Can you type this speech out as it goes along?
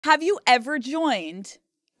Have you ever joined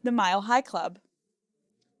the Mile High Club?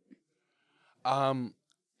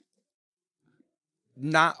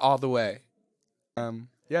 Not all the way.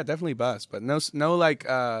 Yeah, definitely bus, but no like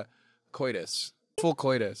coitus. Full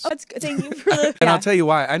coitus. Oh, that's good. Thank you for the. And I'll tell you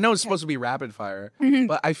why. I know it's supposed to be rapid fire,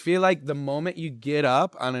 but I feel like the moment you get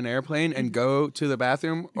up on an airplane and go to the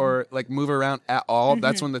bathroom or like move around at all,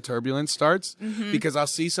 that's when the turbulence starts. Because I'll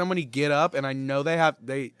see somebody get up and I know they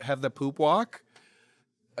have the poop walk.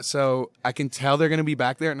 So I can tell they're gonna be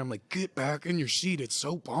back there, and I'm like, get back in your seat. It's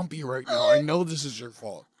so bumpy right now. I know this is your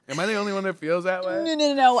fault. Am I the only one that feels that way?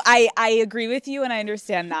 No. I agree with you, and I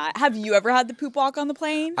understand that. Have you ever had the poop walk on the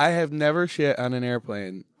plane? I have never shit on an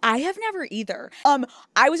airplane. I have never either.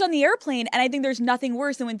 I was on the airplane, and I think there's nothing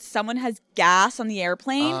worse than when someone has gas on the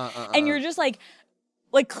airplane, and you're just like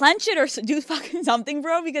clench it or do fucking something,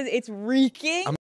 bro, because it's reeking.